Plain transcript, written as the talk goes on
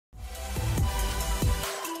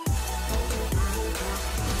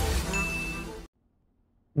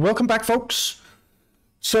Welcome back, folks.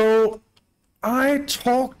 So I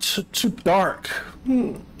talked to Dark,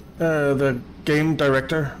 the game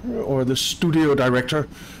director or the studio director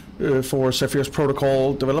for Cepheus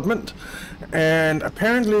Protocol development, and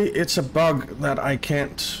apparently it's a bug that I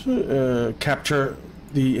can't capture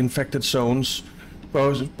the infected zones,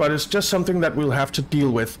 but it's just something that we'll have to deal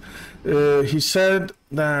with. He said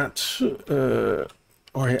that,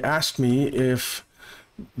 or he asked me if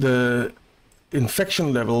the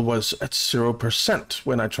infection level was at 0%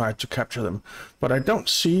 when I tried to capture them, but I don't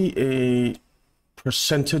see a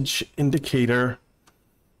percentage indicator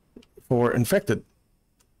for infected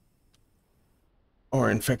or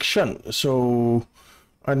infection, so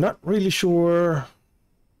I'm not really sure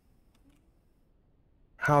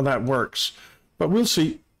how that works, but we'll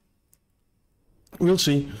see. We'll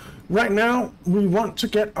see. Right now we want to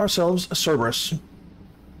get ourselves a Cerberus,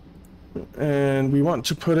 and we want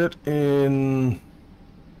to put it in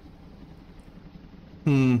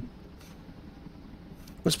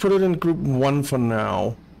let's put it in group 1 for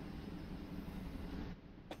now.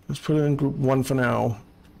 Let's put it in group 1 for now.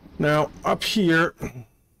 Now up here,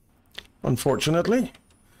 unfortunately,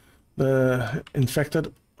 the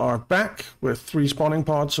infected are back with 3 spawning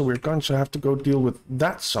pods, so we're going to have to go deal with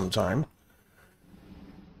that sometime.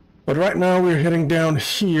 But right now we're heading down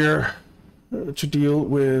here to deal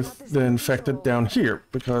with the infected down here,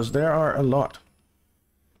 because there are a lot.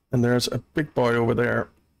 And there's a big boy over there.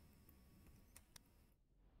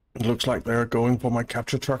 It looks like they're going for my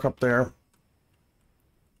capture truck up there.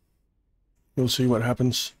 We'll see what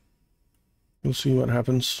happens. We'll see what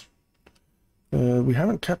happens. We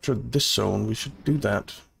haven't captured this zone. We should do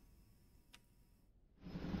that.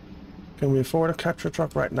 Can we afford a capture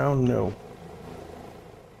truck right now? No.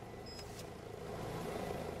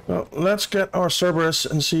 Well, let's get our Cerberus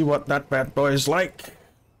and see what that bad boy is like.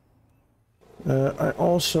 I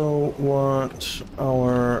also want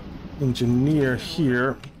our engineer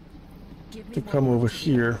here to come over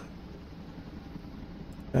here.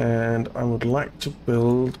 And I would like to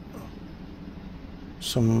build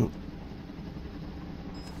some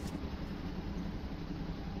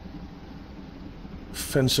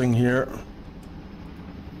fencing here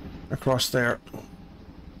across there,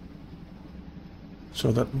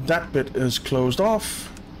 so that that bit is closed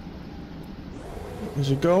off. Is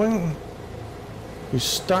he going? He's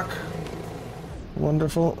stuck.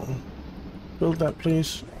 Wonderful. Build that,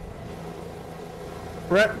 please.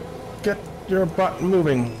 Brett, get your butt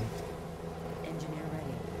moving. Engineer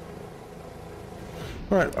ready.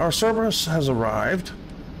 Right, our Cerberus has arrived.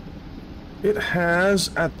 It has,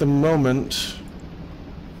 at the moment,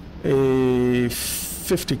 a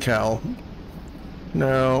 50 cal.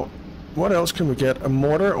 Now, what else can we get? A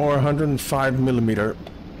mortar or 105 millimeter?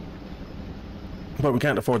 But we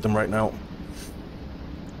can't afford them right now.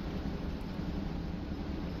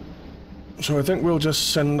 So I think we'll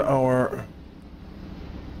just send our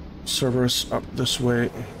Cerberus up this way.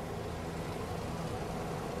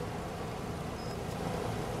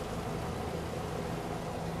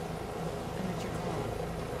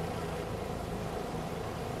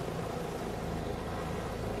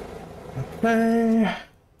 Okay.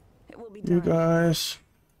 You guys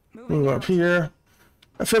move up here.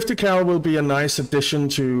 A 50 cal will be a nice addition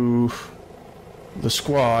to the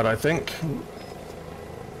squad, I think,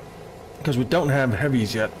 because we don't have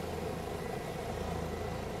heavies yet.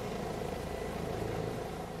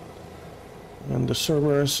 And the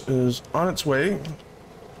Cerberus is on its way.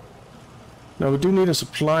 Now we do need a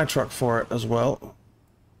supply truck for it as well.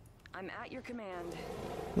 I'm at your command.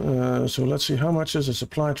 So let's see, how much is a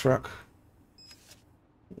supply truck?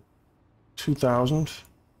 2,000.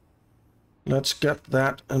 Let's get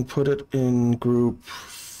that and put it in group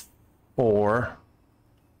 4.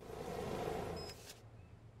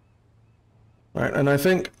 Right, and I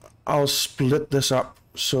think I'll split this up.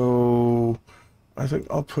 So I think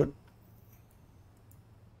I'll put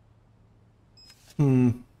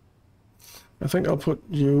I think I'll put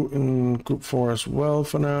you in group 4 as well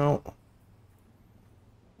for now.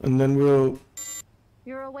 And then we'll...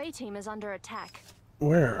 Your away team is under attack.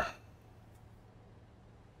 Where?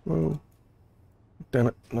 Whoa. Damn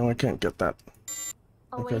it. No, I can't get that.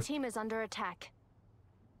 Away team is under attack.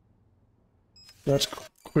 Let's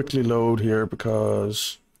quickly load here,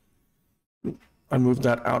 because I moved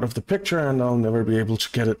that out of the picture and I'll never be able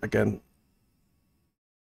to get it again.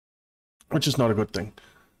 Which is not a good thing.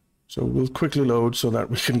 So we'll quickly load so that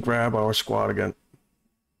we can grab our squad again.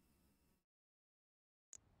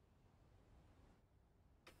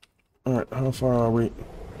 Alright, how far are we?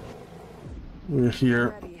 We're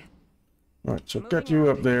here. Alright, so get you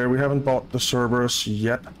up there. We haven't bought the Cerberus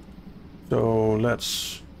yet. So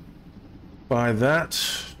let's buy that,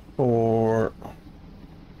 or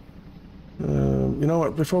you know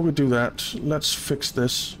what, before we do that, let's fix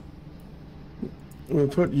this. We'll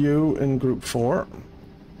put you in group 4.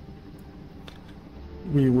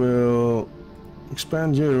 We will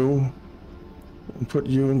expand you and put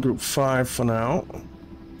you in group 5 for now.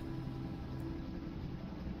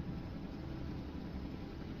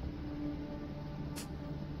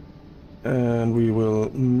 And we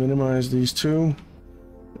will minimize these two.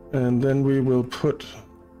 And then we will put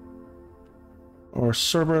our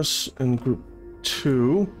Cerberus in group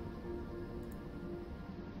 2.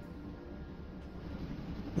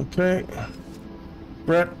 Okay.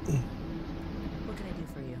 Brett. What can I do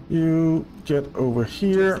for you? You get over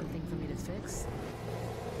here. Something for me to fix?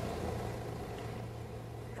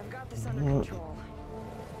 I've got this under control.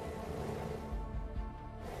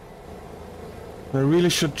 I really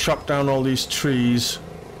should chop down all these trees.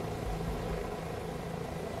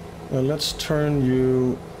 Let's turn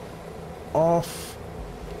you off.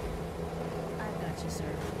 I've got you, sir.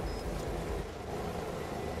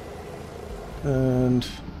 And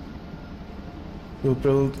we'll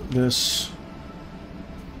build this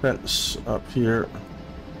fence up here.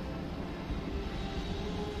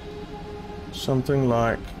 Something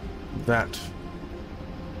like that.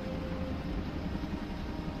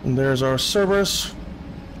 And there's our Cerberus.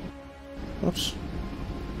 Oops.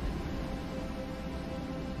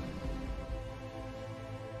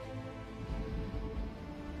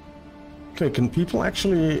 Okay, can people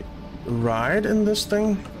actually ride in this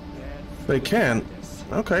thing? They can.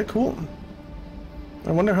 Okay, cool.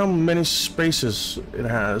 I wonder how many spaces it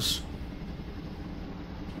has.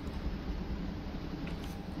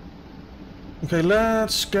 Okay,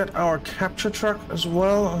 let's get our capture truck as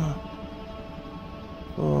well.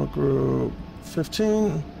 For group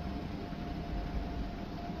 15.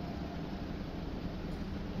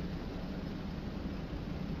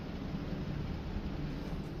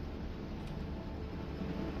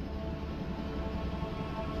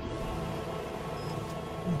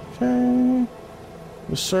 Okay.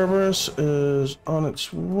 The Cerberus is on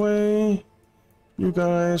its way. You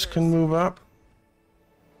guys can move up.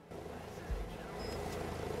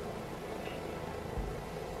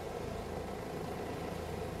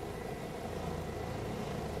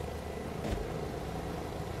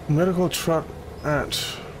 Medical truck at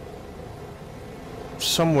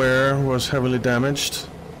somewhere was heavily damaged.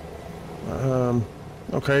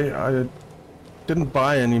 Okay, I didn't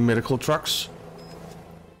buy any medical trucks.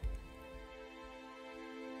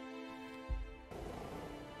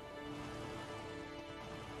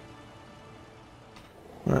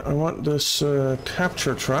 Right, I want this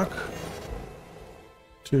capture truck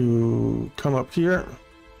to come up here,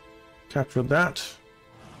 capture that.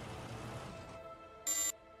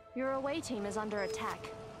 Your away team is under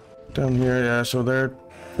attack. Down here, yeah, so they're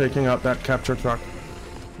taking out that capture truck.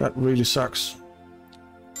 That really sucks.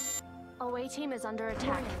 Away team is under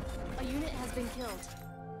attack. A unit has been killed.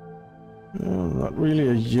 Not really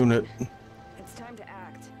a unit. It's time to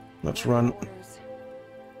act. Let's run. Orders.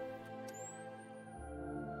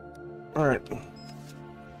 Alright.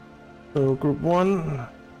 So group 1,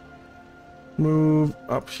 move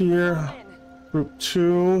up here. Group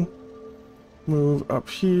 2, move up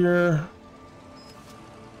here.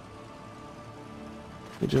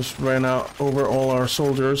 We just ran out over all our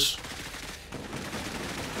soldiers.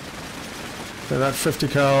 Okay, that 50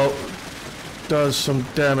 cal does some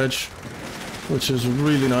damage, which is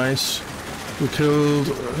really nice. We killed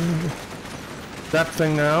that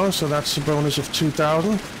thing now, so that's a bonus of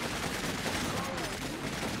 2,000.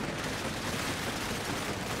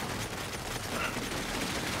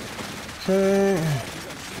 Okay.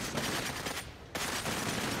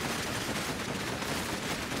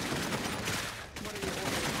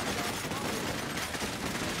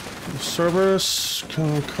 Cerberus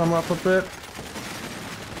can come up a bit.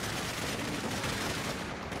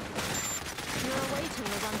 Your away team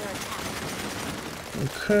is under attack.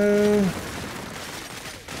 Okay.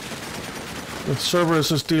 The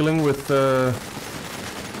Cerberus is dealing with the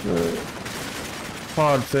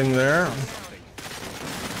pod thing there. Away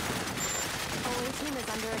team is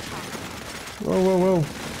under attack. Whoa, whoa, whoa.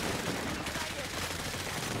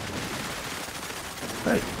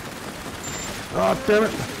 Hey. Oh, damn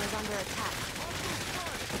it. Team is under attack.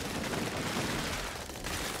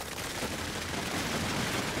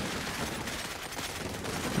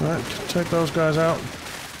 Alright, take those guys out.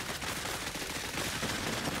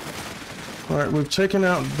 Alright, we've taken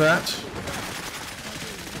out that.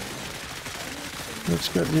 Let's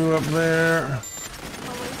get you up there. Away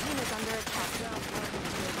team is under attack.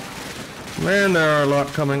 Man, there are a lot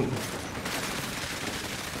coming.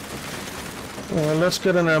 Let's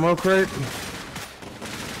get an ammo crate. Ammo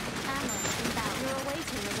inbound. Your away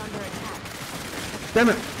team is under attack. Damn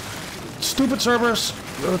it! Stupid Cerberus!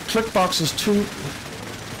 The click box is too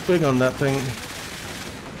big on that thing.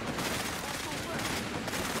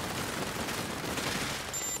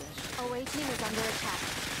 Away team is under attack.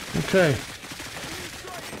 Okay.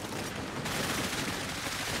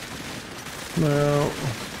 Now,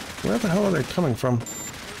 where the hell are they coming from? Your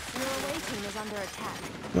away team is under attack.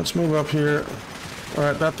 Let's move up here.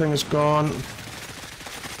 Alright, that thing is gone. Away team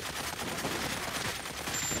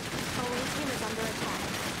is under attack.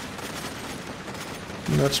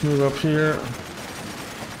 Let's move up here.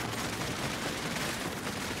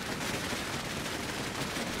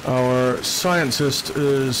 Our scientist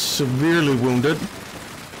is severely wounded.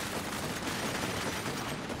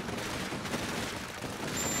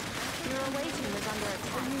 Your away team is under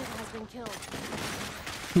attack. A unit has been killed.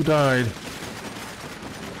 Who died?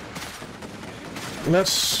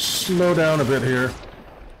 Let's slow down a bit here.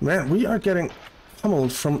 Man, we are getting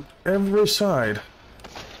pummeled from every side.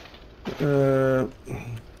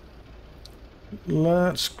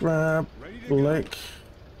 Let's grab Blake.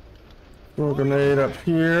 Throw a grenade up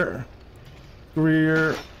here.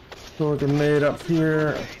 Greer. Throw a grenade up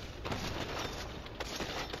here.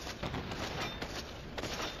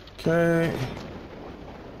 Okay.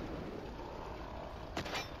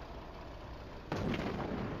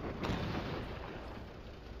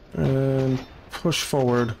 And push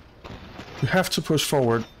forward. You have to push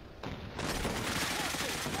forward.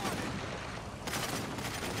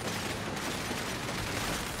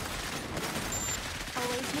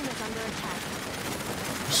 Away team is under attack.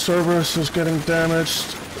 Cerberus is getting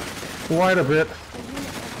damaged quite a bit. A unit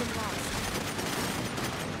has been lost.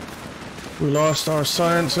 We lost our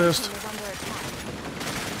scientist. Team is under attack.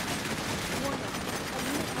 Warning. A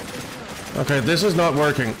unit has been killed. Okay, this is not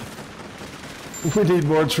working. We need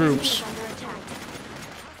more troops. Team is under attack.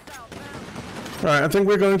 Alright, I think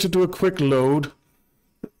we're going to do a quick load.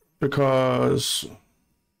 Because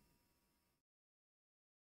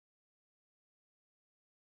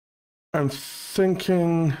I'm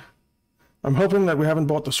hoping that we haven't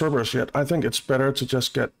bought the Cerberus yet. I think it's better to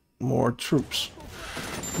just get more troops.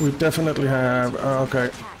 We definitely have. Okay.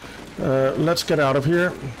 Let's get out of here.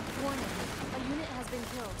 Warning. A unit has been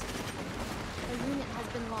killed. A unit has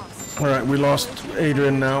been lost. Alright, we lost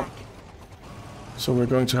Adrian now. So we're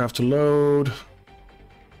going to have to load.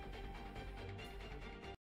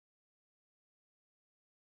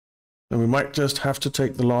 And we might just have to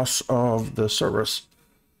take the loss of the Cerberus.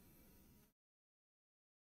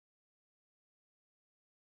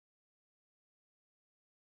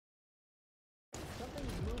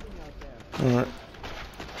 Alright.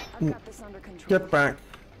 I've got this under control. Get back.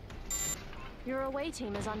 Your away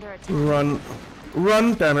team is under attack. Run.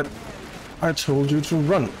 Run, damn it. I told you to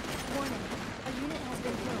run. Warning. A unit has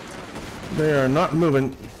been killed. They are not moving. A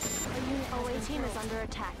unit away team is under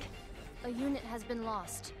attack. A unit has been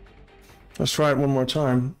lost. Let's try it one more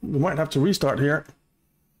time. We might have to restart here.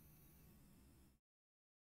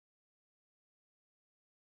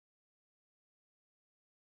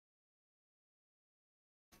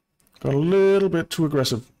 Got a little bit too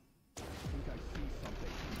aggressive.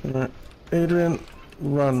 Alright. Adrian,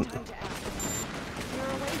 run. Time to act. Your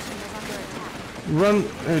away team is under attack. Run,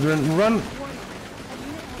 Adrian, run. Warning.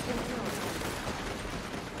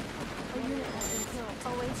 A unit has been killed. A unit has been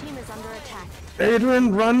killed. Away team is under attack.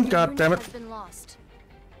 Adrian, run. A God unit damn it. has been lost.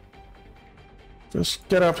 Just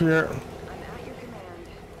get up here. I'm at your command.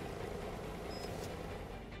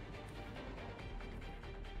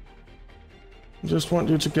 Just want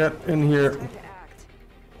you to get in here. Time to act.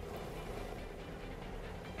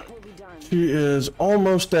 We'll be done. She is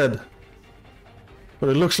almost dead. But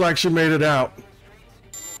it looks like she made it out.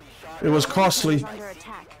 It was costly. Under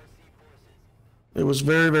attack. It was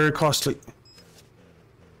very, very costly.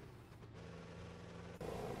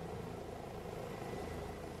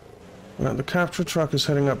 Right, the capture truck is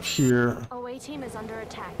heading up here Away team is under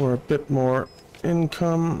attack. for a bit more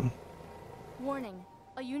income. Warning.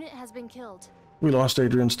 A unit has been killed. We lost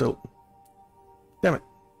Adrian still. Damn it.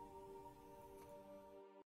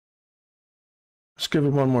 Let's give it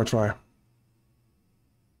one more try.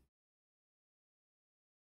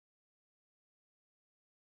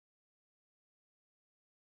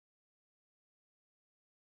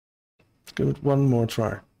 Give it one more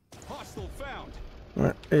try. Hostile found.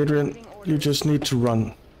 Alright, Adrian, you just need to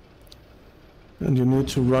run. And you need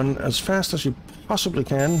to run as fast as you possibly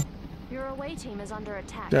can Your away team is under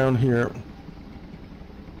attack. down here.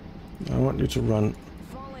 I want you to run.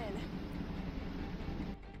 Fall in.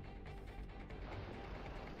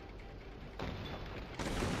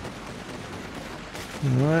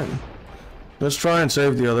 Alright. Let's try and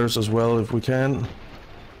save the others as well if we can.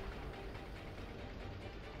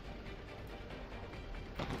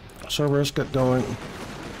 Servers, get going. A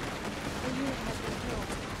unit has been killed.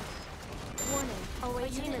 Warning, OA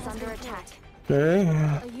team is under attack. Okay.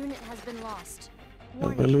 A unit has been lost.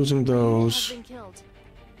 We're Warning, losing has those. been killed.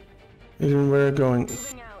 Adrian, where are you going?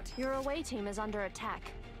 Moving out. Your away team is under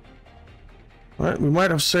attack. Alright, we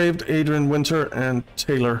might have saved Adrian, Winter, and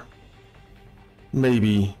Taylor.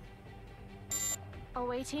 Maybe.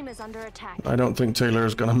 Away team is under attack. I don't think Taylor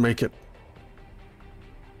is gonna make it.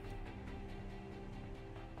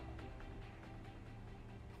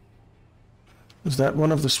 Is that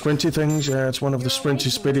one of the sprinty things? Yeah, it's one of the Your away sprinty, team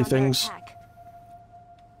is spitty under things. attack.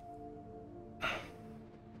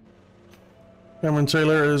 Cameron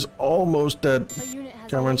Taylor is almost dead. A unit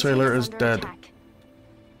has Cameron away team Taylor is under dead. attack.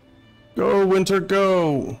 Go, Winter,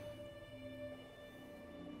 go!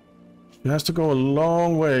 She has to go a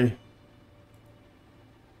long way.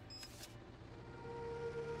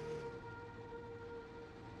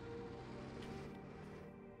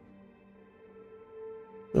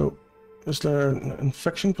 So, is there an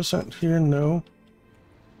infection percent here? No.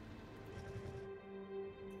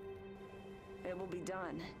 It will be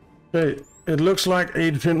done. Okay, it looks like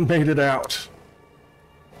Adrian made it out.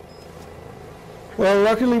 Well,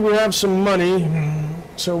 luckily we have some money.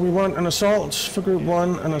 So we want an assault for group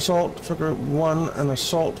 1, an assault for group 1, an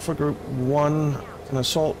assault for group 1, an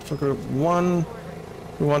assault for group 1.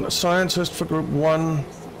 We want a scientist for group 1.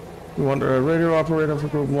 We want a radio operator for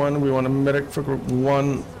group 1. We want a medic for group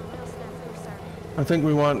 1. I think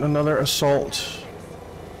we want another assault.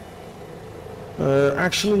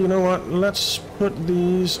 Actually, you know what? Let's put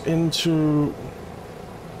these into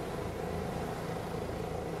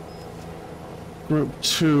group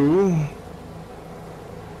 2.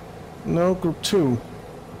 No, group 2.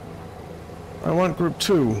 I want group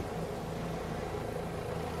 2.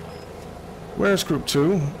 Where's group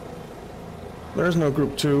 2? There's no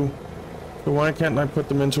group 2. So why can't I put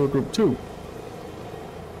them into a group 2?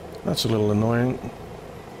 That's a little annoying.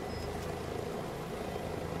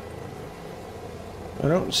 I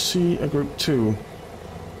don't see a group 2.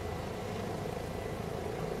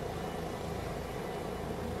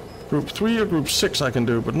 Group 3 or group 6 I can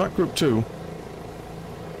do, but not group 2.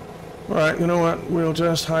 Alright, you know what? We'll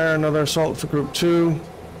just hire another assault for group 2.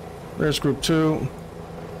 There's group 2.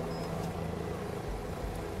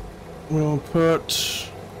 We'll put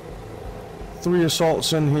 3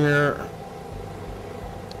 assaults in here.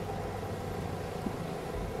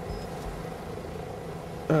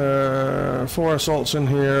 Four assaults in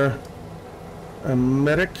here. A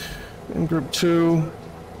medic in group 2.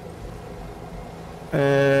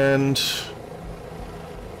 And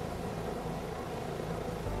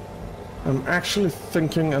I'm actually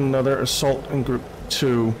thinking another assault in group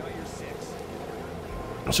 2.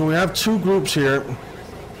 So we have 2 groups here.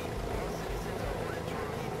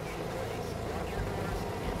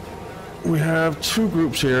 We have 2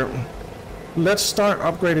 groups here. Let's start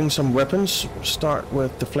upgrading some weapons. Start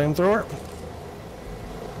with the flamethrower.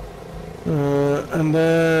 And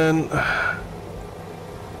then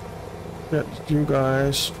get you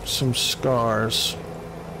guys some scars.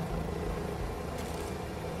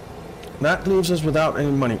 That leaves us without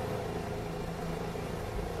any money.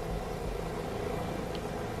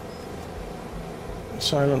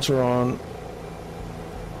 Silencer on.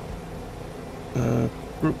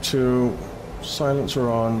 Group 2, silencer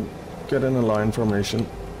on. Get in a line formation.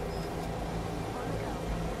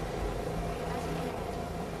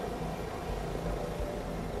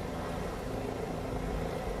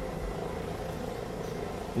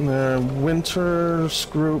 Winter's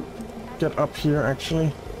group, get up here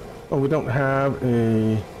actually. Oh, we don't have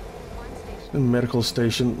a medical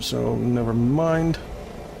station, so never mind.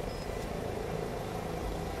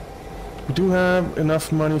 We do have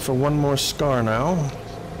enough money for 1 more scar now.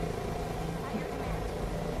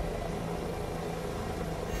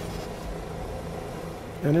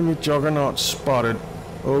 Enemy juggernaut spotted.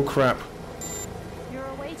 Oh crap. Your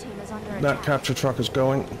away team is under attack. That capture truck is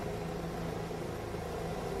going.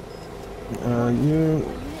 You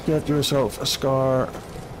get yourself a scar.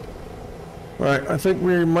 Right, I think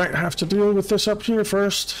we might have to deal with this up here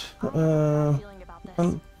first. Feeling about this.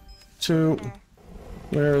 1, 2.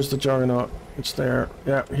 Where is the juggernaut? It's there.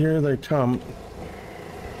 Yeah, here they come.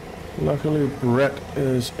 Luckily, Brett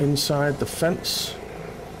is inside the fence.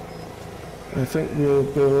 I think we'll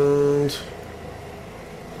build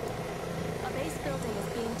A base building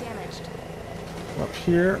is being damaged. up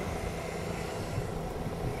here.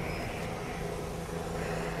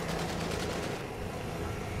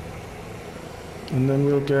 And then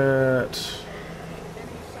we'll get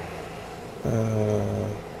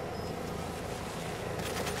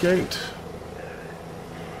Gate.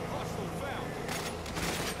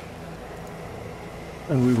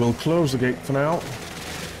 And we will close the gate for now. I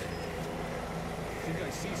think I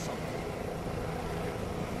see something.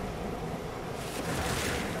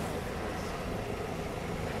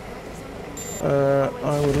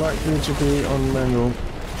 I would like you to be on manual.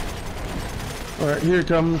 Alright, here it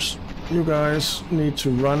comes. You guys need to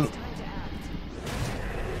run.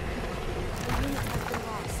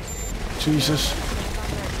 Jesus.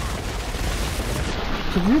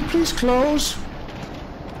 Could you please close?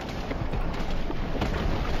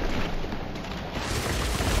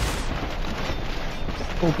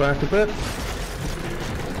 Pull back a bit.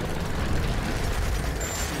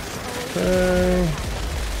 Okay.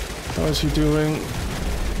 How is he doing?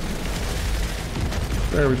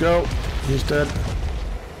 There we go. He's dead.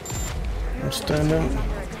 Outstanding.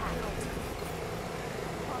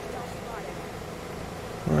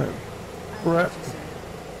 Alright. Brett.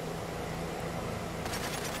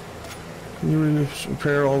 Can you really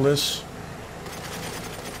repair all this?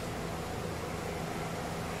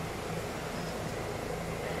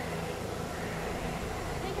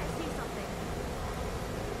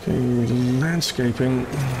 Okay, landscaping.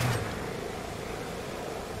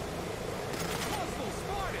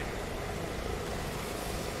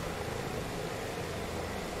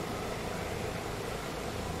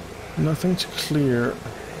 Nothing to clear.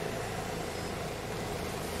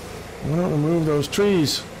 Well, remove those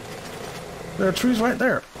trees. There are trees right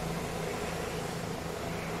there.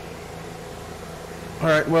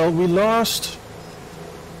 Alright, well, we lost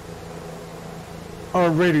our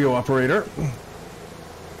radio operator.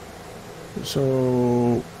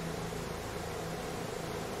 So,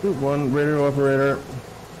 group 1, radio operator.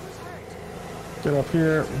 Get up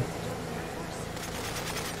here.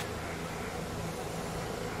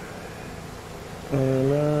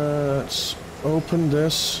 Let's open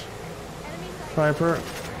this. Piper,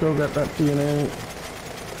 go get that DNA.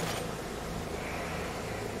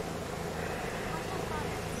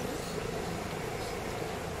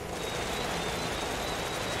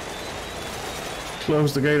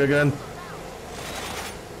 Close the gate again.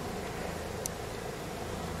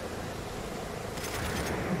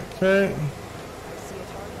 Okay.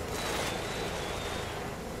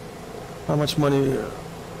 How much money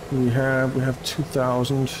do we have? We have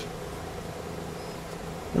 2,000.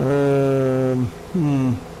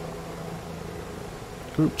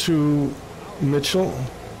 Group 2, Mitchell.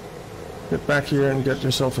 Get back here and get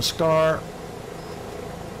yourself a scar.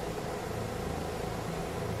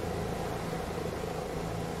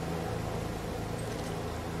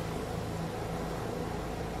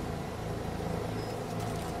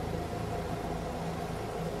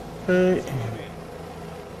 Okay.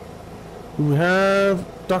 We have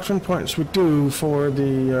doctrine points. We do for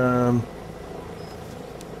the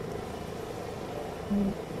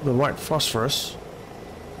white phosphorus.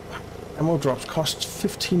 Ammo drops costs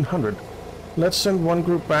 1,500. Let's send one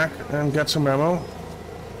group back and get some ammo.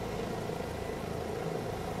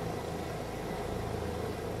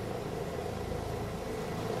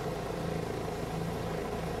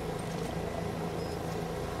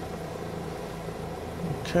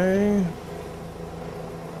 Okay.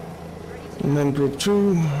 And then group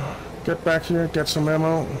 2, get back here, get some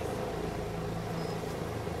ammo.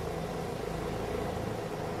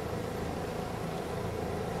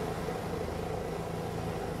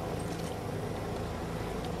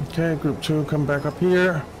 Okay, group 2, come back up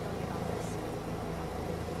here.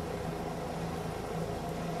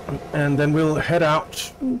 And then we'll head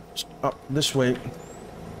out up this way.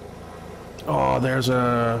 Oh, there's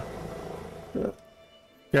a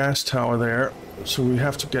gas tower there. So we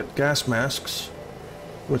have to get gas masks,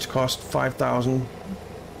 which cost 5,000.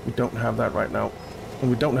 We don't have that right now. And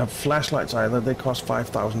we don't have flashlights either. They cost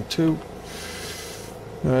 5,000 too.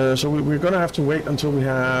 So we're going to have to wait until we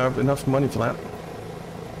have enough money for that.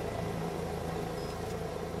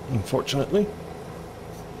 Unfortunately.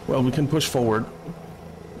 Well, we can push forward.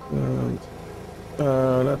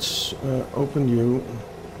 Let's open you.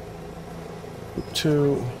 Group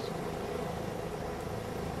 2.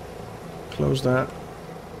 Close that.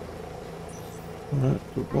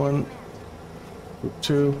 Alright, group 1. Group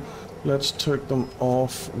 2. Let's take them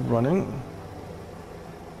off running.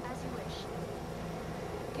 As you wish.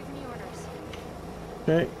 Give me orders.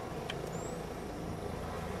 Okay.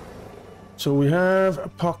 So we have a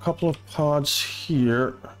couple of pods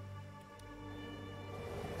here.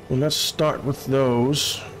 Well, let's start with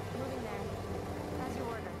those. Moving there. As you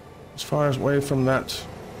order. As far away from that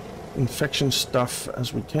infection stuff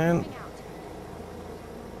as we can. Moving out.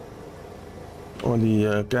 or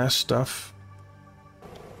the gas stuff.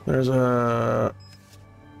 There's a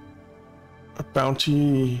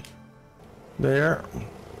bounty there.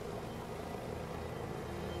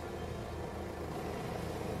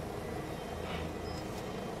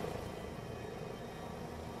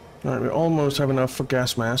 All right, we almost have enough for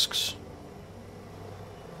gas masks.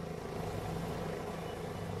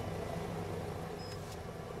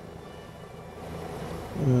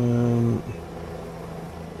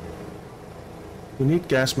 We need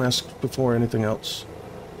gas masks before anything else.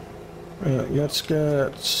 Let's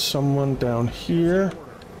get someone down here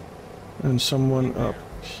and someone up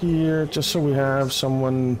here, just so we have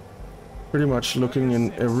someone pretty much looking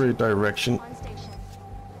in every direction. On station.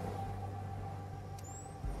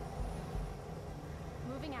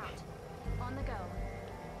 Moving out. On the go.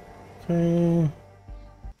 Okay.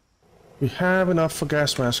 We have enough for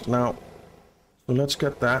gas mask now, so let's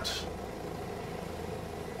get that.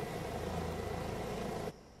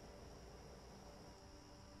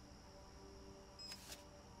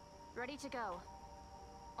 Ready to go.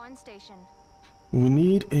 On station. We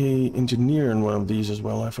need a engineer in one of these as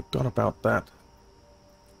well. I forgot about that.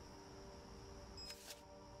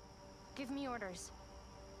 Give me orders.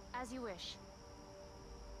 As you wish.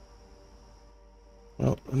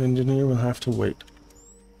 Well, an engineer will have to wait.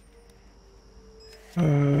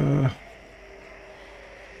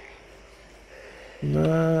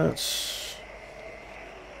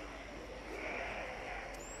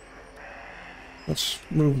 Let's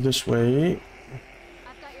move this way.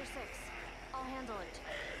 I've got your 6. I'll handle it.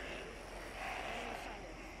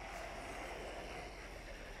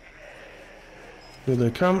 Here they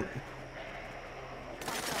come.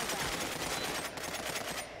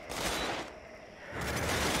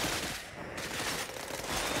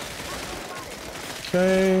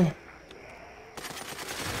 Okay.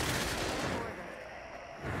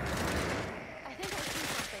 I think I see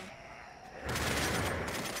something.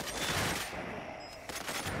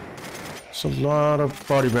 It's a lot of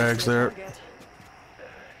body bags there.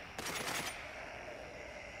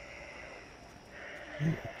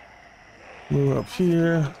 Move up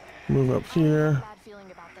here. Move up here. Bad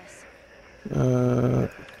feeling about this.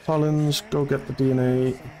 Collins, go get the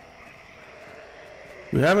DNA.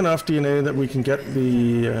 We have enough DNA that we can get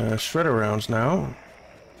the shredder rounds now,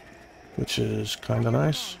 which is kind of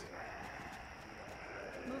nice.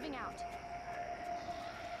 Moving out.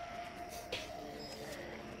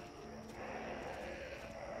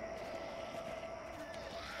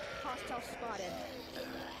 Hostile spotted.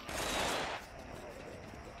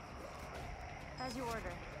 As you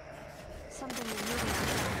order. Something is moving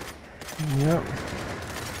outside. Yep.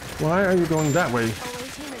 Why are you going that way? OA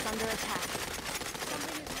team is under attack.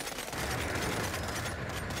 Something is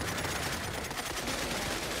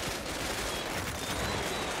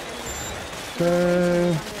Okay.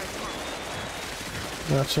 under attack.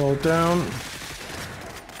 That's all down.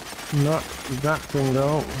 Not that thing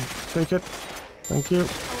though. Take it. Thank you. OA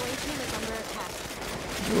team is under attack.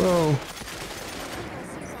 Whoa. I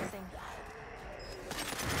see something.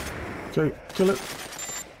 Okay, kill it.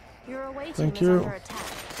 Your away team Thank is you. under attack.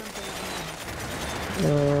 Something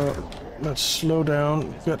Let's slow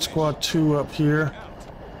down. Get squad 2 up here.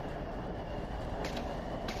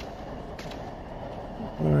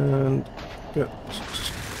 And get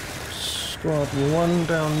squad 1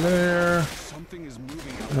 down there. Something is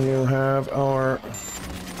moving out. And we'll have our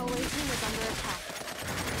OA team is under attack.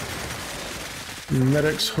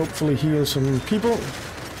 medics hopefully heal some people.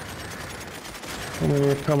 And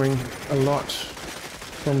we're coming a lot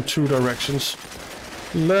from 2 directions.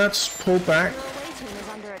 Let's pull back. Your away team is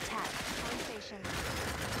under attack. On station.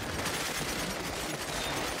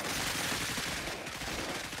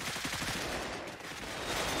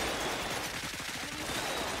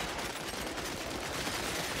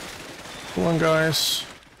 Come on, guys.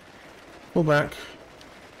 Pull back.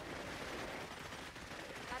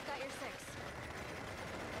 I've got your 6.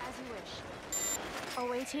 As you wish.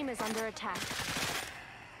 OA team is under attack.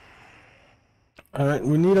 Alright,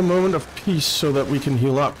 we need a moment of peace so that we can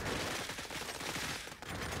heal up.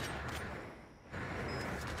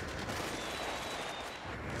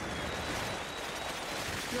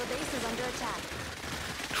 Your base is under attack.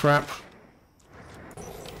 Crap.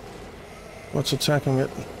 What's attacking it?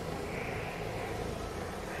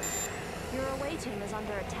 Your away team is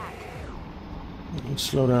under attack. Let's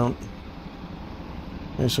slow down.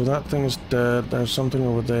 Okay, so that thing is dead. There's something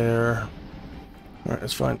over there. Alright,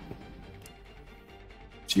 it's fine.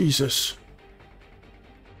 Jesus.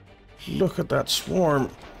 Look at that swarm.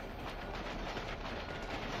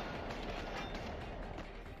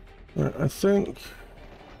 Right, I think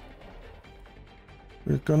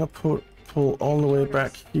we're gonna pull all the way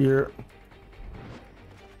back here.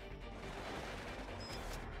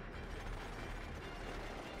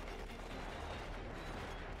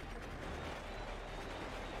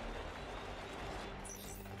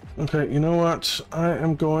 Okay, you know what? I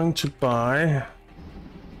am going to buy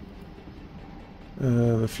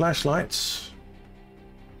the flashlights.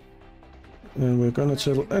 And we're gonna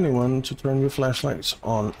tell anyone to turn your flashlights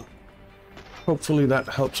on. Hopefully that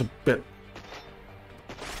helps a bit.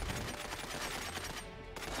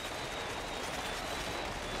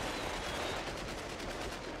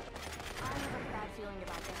 I have a bad feeling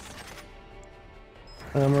about this.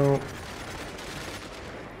 Ammo.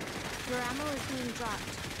 Your ammo is being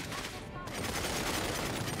dropped.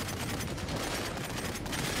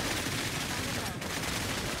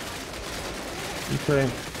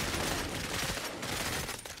 Okay.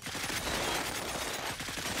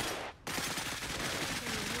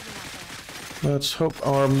 Let's hope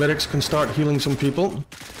our medics can start healing some people.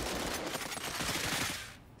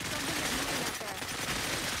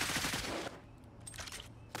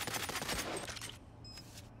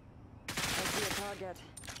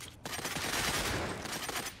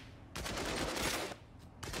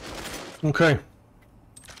 Okay.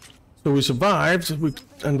 So we survived,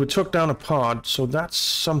 and we took down a pod, so that's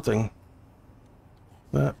something.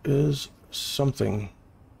 That is something.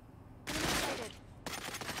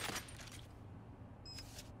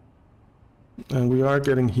 And we are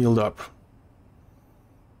getting healed up.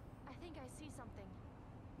 I think I see something.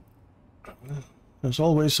 There's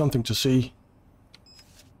always something to see.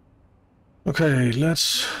 Okay,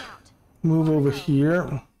 let's move over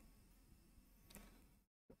here.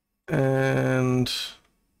 And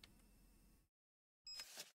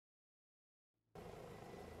I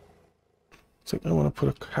think I want to put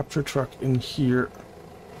a capture truck in here.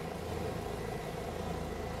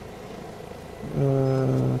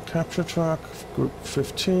 Capture truck, group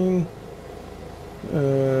 15.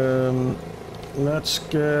 Let's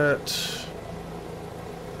get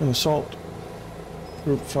an assault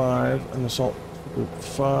group 5, an assault group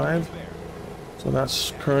 5. So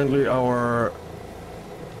that's currently our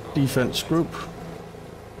defense group.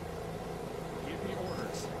 Give me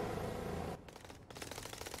orders.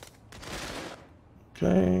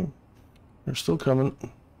 Okay, they're still coming.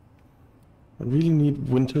 I really need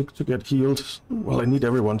Winter to get healed. Well, I need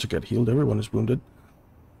everyone to get healed. Everyone is wounded.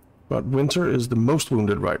 But Winter is the most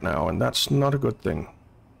wounded right now, and that's not a good thing.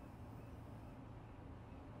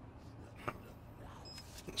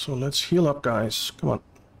 So let's heal up, guys. Come on.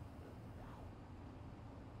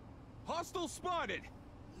 Hostile spotted.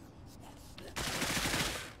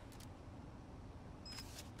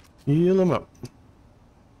 Heal them up.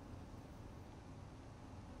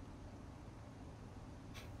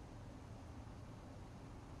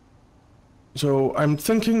 So I'm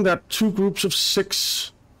thinking that 2 groups of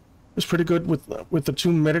 6 is pretty good with the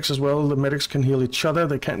 2 medics as well. The medics can heal each other.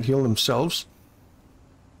 They can't heal themselves.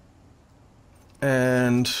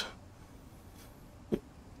 And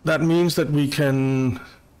that means that we can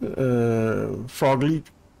frog leap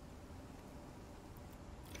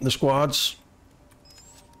the squads.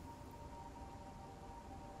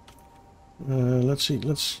 Let's see.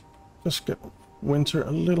 Let's just get Winter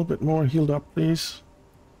a little bit more healed up, please.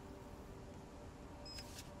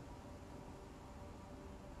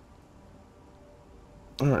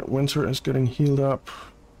 Alright, Winter is getting healed up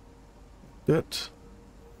a bit.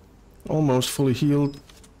 Almost fully healed.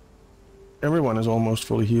 Everyone is almost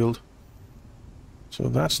fully healed. So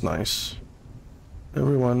that's nice.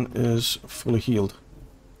 Everyone is fully healed.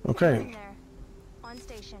 Okay. On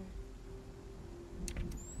station.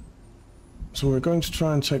 So we're going to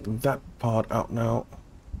try and take that part out now.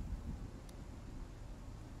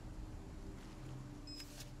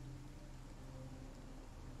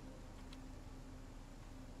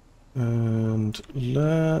 And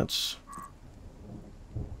let's...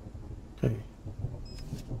 Okay.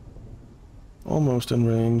 Almost in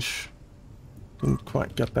range. Didn't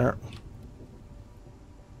quite get there.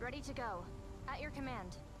 Ready to go. At your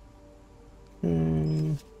command.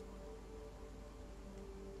 Okay.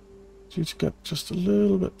 Need to get just a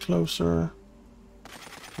little bit closer.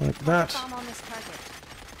 Like that. Bomb on this target.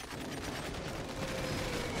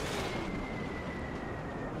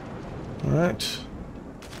 Alright.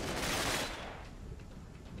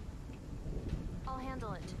 I'll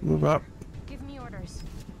handle it. Move up. Give me orders.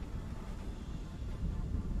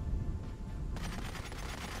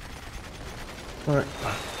 Alright.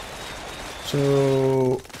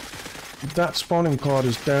 So that spawning pod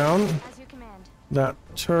is down. As you command. That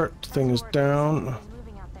turret thing is down.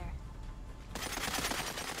 Moving out there.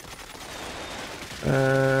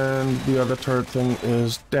 And the other turret thing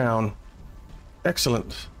is down.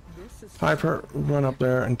 Excellent. Piper, run up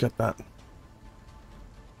there and get that.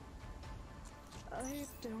 I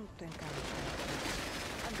don't think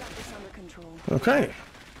I've got this under control. Okay.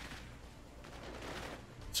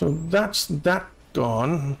 So that's that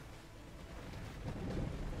gone.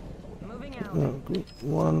 Moving out. Group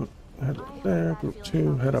 1, head up there. Group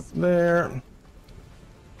 2, head up there.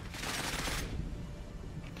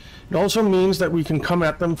 It also means that we can come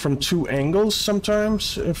at them from 2 angles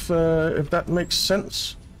sometimes, if that makes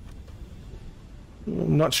sense.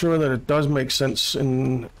 I'm not sure that it does make sense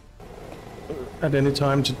at any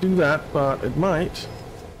time to do that, but it might.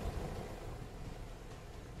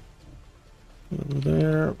 Over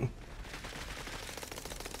there.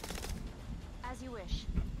 As you wish.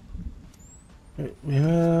 Okay, we have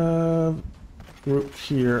a group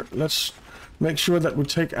here. Let's make sure that we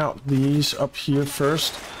take out these up here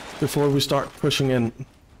first before we start pushing in.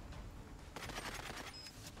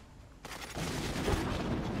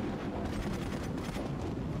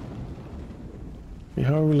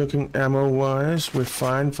 How are we looking ammo-wise? We're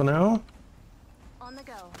fine for now. On the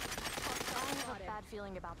go. I have a bad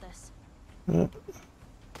feeling about this. Yep.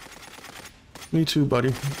 Me too,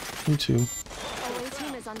 buddy. Me too. OA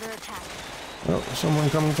team is under attack. Oh, someone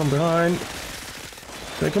coming from behind.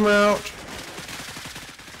 Take him out.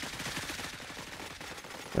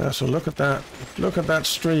 Yeah, so look at that. Look at that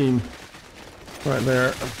stream. Right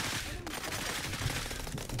there.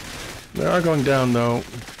 They are going down, though.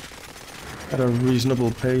 At a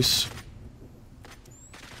reasonable pace.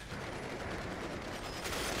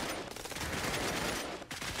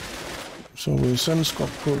 So we'll send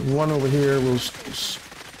squad group 1 over here. We'll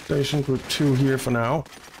station group 2 here for now.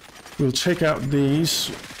 We'll take out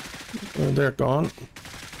these. They're gone.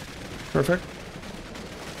 Perfect.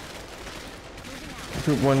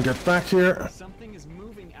 Group 1 get back here. Something is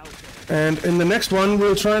moving out there. And in the next one,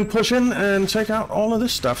 we'll try and push in and take out all of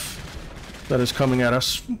this stuff that is coming at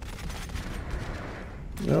us.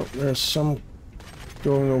 Nope, there's some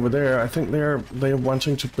going over there. I think they're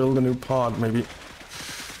wanting to build a new pod, maybe.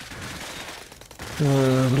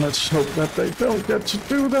 Let's hope that they don't get to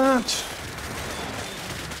do that.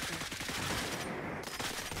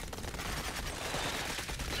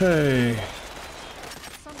 Okay.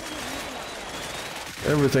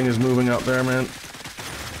 Everything is moving out there, man.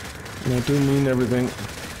 And I do mean everything.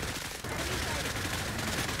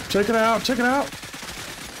 Check it out, check it out.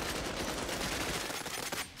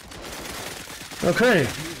 Okay.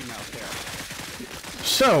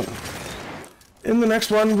 So, in the next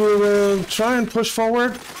one, we will try and push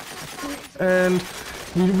forward. And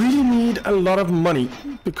we really need a lot of money,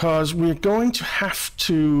 because we're going to have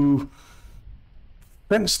to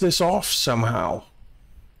fence this off somehow.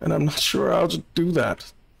 And I'm not sure how to do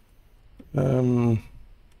that. It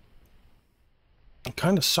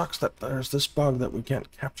kind of sucks that there's this bug that we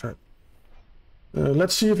can't capture it.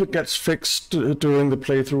 Let's see if it gets fixed during the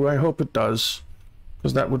playthrough. I hope it does,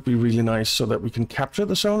 because that would be really nice, so that we can capture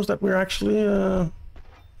the zones that we're actually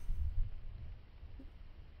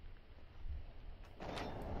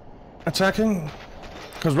attacking.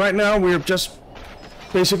 Because right now we're just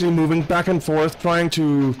basically moving back and forth, trying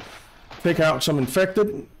to take out some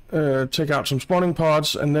infected, take out some spawning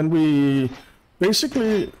pods, and then we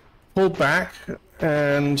basically pull back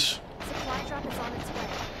and Supply drop is on its way.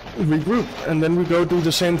 regroup, and then we go do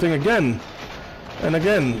the same thing again, and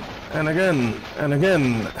again, and again, and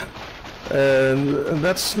again. And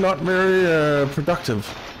that's not very productive.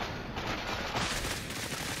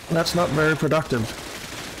 That's not very productive.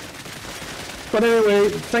 But anyway,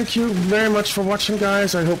 thank you very much for watching,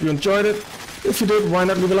 guys. I hope you enjoyed it. If you did, why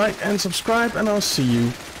not leave a like and subscribe, and I'll see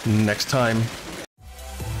you next time.